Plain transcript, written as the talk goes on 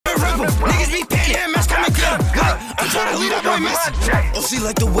Niggas be paying him, man, come and get him. I'm trying to lead that boy messy. Oh, she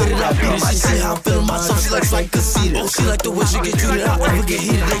like the way that I beat it. She see how I'm feeling myself, she like Swag conceited. Oh, she like the way she get treated. I ever get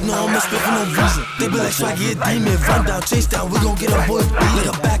heated, they know I'm spit for no reason. They be like Swag, he a demon. Run down, chase down, we gon' get a boy beat. Like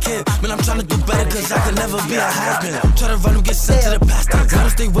a backhand, man, I'm trying to do better, cause I can never be a has-been. Try to run and get sent to the past. Gotta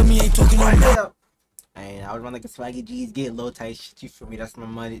stay with me, ain't talking no more. And I was running like a Swaggy G's, get low tight shit. You feel me? That's my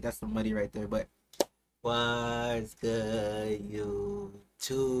money. That's the money right there. But what's good,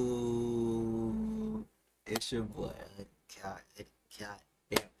 YouTube? It's your boy. God damn.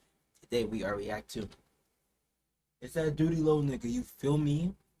 Today we are react to. It's that Dudeylo nigga. You feel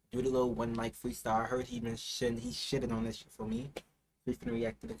me? Dudeylo one mic freestyle. I heard he been shitting. He shitting on this shit for me. We finna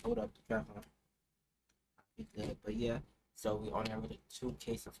react to the hold up the trap on. Be good, but yeah. So we on there with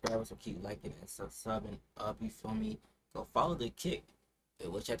 2K subscribers, so keep liking and subbing up, you feel me? Go follow the kick,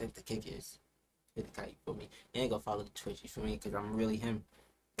 which I think the kick is. Hit the kite, you feel me? And go follow the Twitch, you feel me? Because I'm really him.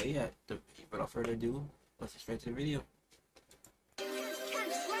 But yeah, without further ado, let's get straight to the video.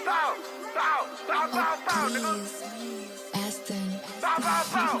 Bow, bow, bow, bow, bow, nigga. Bow, bow,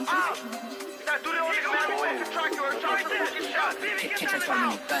 bow, bow. That Dudeylo nigga, man, we can track you or try to get shot. Get that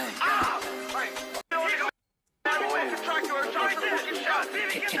bow.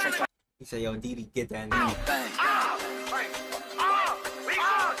 He said, yo, Didi, get that nigga.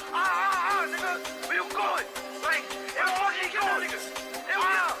 Nigga, where you going? Like, everybody go, niggas.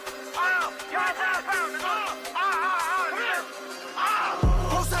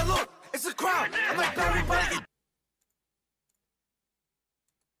 Post that look, it's a crowd. I'm like, everybody.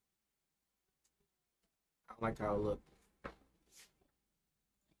 I like how it look.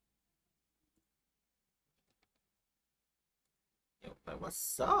 Like,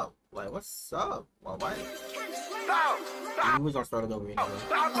 what's up? Like, what's up? Well, why? We was gonna start it over here.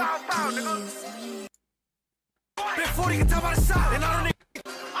 Been 40 can tell by the side, and I don't need.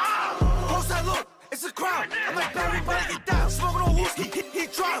 Post that look, it's a crowd. I'm like, everybody get down. Smoking on woods, he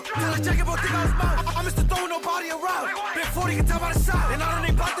drowned. Till I check it, but think I was mouth. I'm Mr. Throwing nobody around. Been 40 can tell by the side, and I don't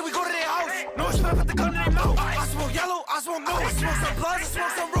need block that we go to their house. No respect, put the gun in their mouth. I smoke yellow, I smoke gold. I smoke some blood, I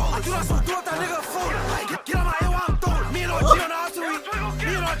smoke some roll. I do not smoke through that nigga a phone. Get out my ear while I'm throwing. Me and OG on the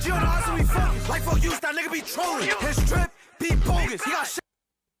house, we focus. Like for use, that nigga be trolling. His strip be bogus. He got shit.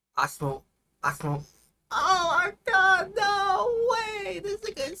 I smoke. Oh my god, no way! This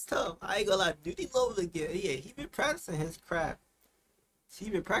nigga is tough. I ain't gonna lie, Dudeylo again. Yeah, he been practicing his craft.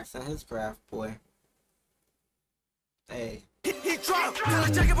 Boy. Hey. He dropped. Till I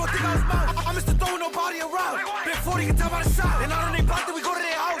check it, but think I was mouth. I'm Mr. Throwing nobody around. Been 40 can tell by the side, and I don't need block that we go to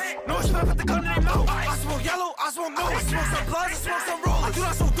their house. No respect, put the gun in their mouth. I smoke yellow, I smoke gold. I smoke some blood, I smoke some roll. I do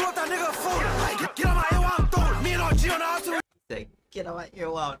not smoke through that nigga a phone. Get out my ear while I'm throwing. Me and OG on the house. Get out my ear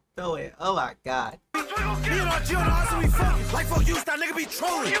while I'm throwing. Oh my god. Me and OG on the house, we focus. Like for use, that nigga be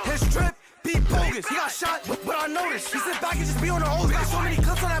trolling. His strip be bogus. He got shot, but I noticed. He sit back and just be on the old. We got so many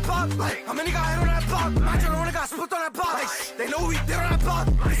clips on that block. Like, how many got hit on that block? My only got split on that block. Like, they know what he did on that block.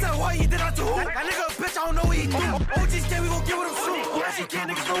 He said, what he did that to who? That nigga a bitch, I don't know what he do. OG's can't, we gon' get with him soon. OG's can't,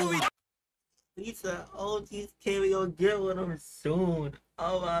 niggas know what we do. He said, OG's can't, we gon' get with him soon.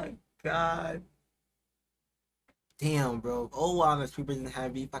 Oh my god. Damn, bro. Oh, wow, this people didn't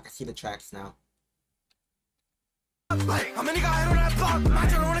have beef. I can see the tracks now. Like, how many got hit on that block? My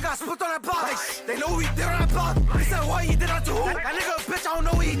only got split on that block. Like, they know what he did on that block. He said, what he did that to who? That nigga a bitch, I don't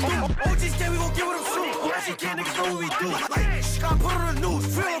know what he do. OG's can't, we gon' get with him soon. OG's can't, niggas know what we do. Like, got put on the news.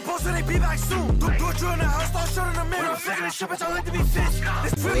 Free on post and they be back soon. Do a drill in the house, start shooting the mirror. Flicking this shit, bitch, I like to be fish.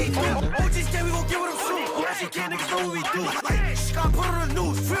 It's free. OG's can't, we gon' get with him soon. OG's can't, niggas know what we do. Like, got put on the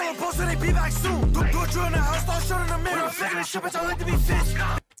news. Free on post and they be back soon. Do a drill in the house, start shooting the mirror. Flicking this shit, bitch, I like to be fish.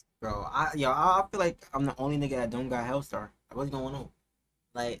 Bro, I feel like I'm the only nigga that don't got Hellstar. What's going on?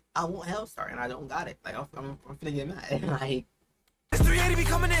 Like, I want Hellstar and I don't got it. Like, I'm finna get mad. Like, this 380 be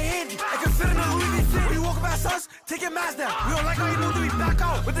coming in handy. I can fit in the Louis V. When you walk past us, take your mask down. We don't like how you moved to be back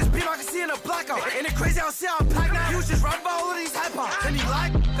out. With this beam, I can see in the blackout. Ain't it crazy how I see how I'm packed now? He was just riding by all of these hype pops. And he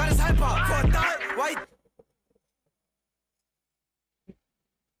lied, got his hype pop. For a thought, why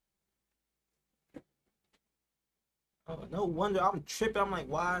oh, no wonder I'm tripping. I'm like,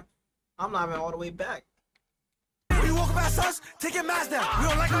 why? I'm not even all the way back. When you walk past us, take your mask down. We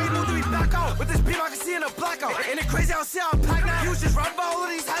don't like how you moved to be back out. With this beam, I can see in the blackout. Ain't it crazy how I see how I'm packed now? He was just riding by all of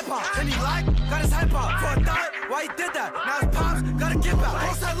these hype pops. And he lied, got his hype pop. For a thought, why he did that? Now his pops gotta get back.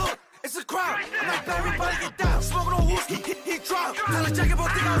 Post that look, it's a crowd. I'm like, everybody get down. Smoking on woods, he drowned. Tell a jacket,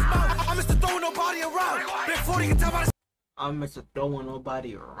 but think I was mouth. I'm Mr. Throwing nobody around. Been 40 can tell by the. I'm Mr. Throwing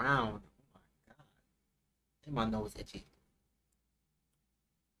nobody around. Oh my god. I think my nose itchy.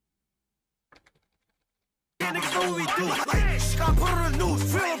 Niggas know what we do. Like, got put on the news.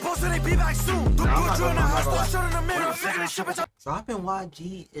 Free on post and they back soon. Don't do a drill now. I start shooting the mirror. Flicking the shit, bitch. Dropping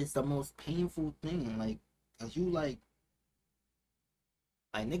YG is the most painful thing. Like, cause you like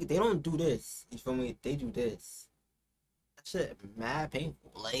nigga, they don't do this. You feel me? They do this. That shit mad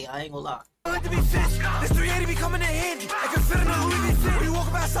painful. Like, I ain't gonna lie. I like to be fish. This 380 be coming in handy. I can fit in a Louis V fit. When you walk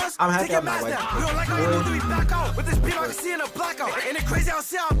past us, I'm happy take your I'm not mask white. down. You don't like how you move to be back out. With this beat, I can see in a blackout. Ain't it crazy how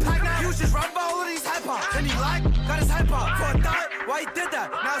see how I'm packed now? He was just rapping about all of these hype hops. And he lied, got his hype up. For a thought, why he did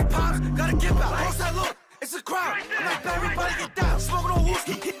that? Now his pops gotta give back. Post that look. It's a crowd. I'm like, everybody get down. Smoking on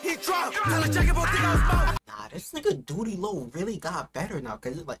wooski. He dropped. Tell a jacket about think I was mouth. Nah, this nigga Dudeylo really got better now.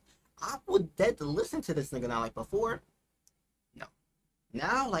 Cause it's like, I was dead to listen to this nigga now. Like before, no.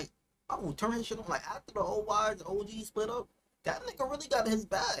 Now, like, I will turn his shit on. Like after the OYs, OG split up, that nigga really got his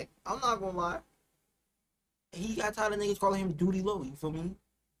bag. I'm not gonna lie. He got tired of niggas calling him Dudeylo. You feel me?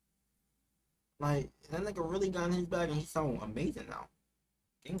 Like, that nigga really got in his bag and he sound amazing now.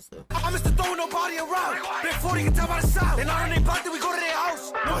 Gangsta. I'm Mr. Throwing nobody around. Big 40 can tell by the sound. And on their block, then we go to their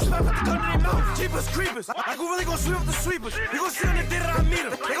house. No respect with the gun in their mouth. Jeepers, creepers. Like we really gon' sweep up the sweepers. You gon' see on the day that I meet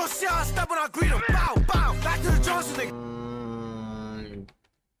them. They gon' see how I step when I greet them. Bow, bow. Back to the Johnson nigga.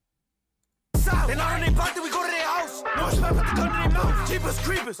 And on their block, then we go to their house. No respect with the gun in their mouth. Jeepers,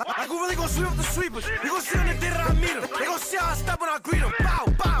 creepers. Like we really gon' sweep up the sweepers. You gon' see on the day that I meet them. They gon' see how I step when I greet them. Bow,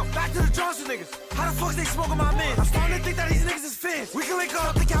 bow. Back to the Johnson niggas. How the fuck they smoking my man? I'm starting to think that these niggas is fans. We can link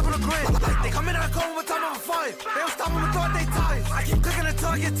up the Capitol Grand. Like they come in and I call one time I'm fire. They don't stop them until they tired. I keep clicking until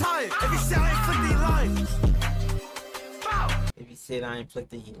I get tired. If you say I ain't flick, they lying. If you said I ain't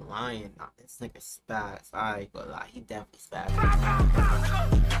inflicting, he lying. Nah, this nigga spaz. I ain't gonna lie, he definitely spaz.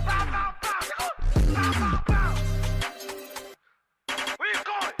 Where you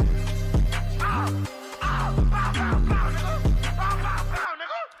going?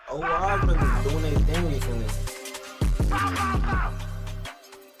 Oh, I've been doing their thing recently.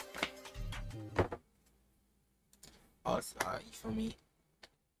 Oh, sorry, you feel me?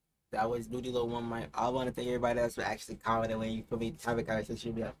 That was Dudeylo one mic. I want to thank everybody else for actually commenting when you feel me. Have a guys, so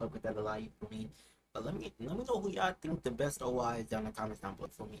should be I fuck with that a lot, you feel me? But let me know who y'all think the best OI is down in the comments down below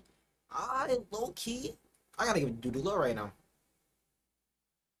for me. Low key, I gotta give it to Dudeylo right now.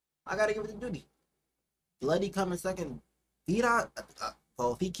 I gotta give it to Dudey. Bloody coming second. D-Dot,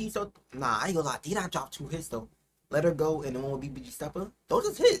 well, if he keeps up, nah, I ain't gonna lie. D-Dot dropped 2 hits though. Let Her Go and the one with BBG Stepper. Those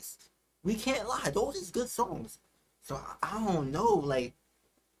is hits. We can't lie. Those is good songs. So I don't know, like.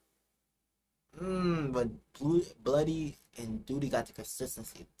 But Bloody and Dudey got the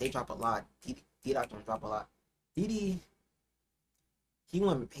consistency. They drop a lot. D-Dot don't drop a lot. Diddy, he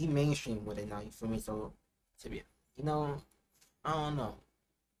mainstream with it now, you feel me? So, to be, you know, I don't know.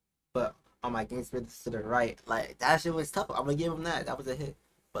 But on my game split to the right, like, that shit was tough. I'm gonna give him that. That was a hit.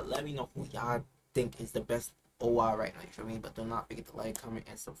 But let me know who y'all think is the best OI right now, you feel me? But do not forget to like, comment,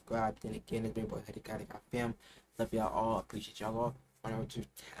 and subscribe. Then again, it's big boy Heady Got fam. Love y'all all. Appreciate y'all all. 1 over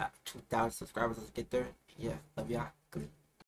 2,000 subscribers. Let's get there. Yeah, love y'all. Good.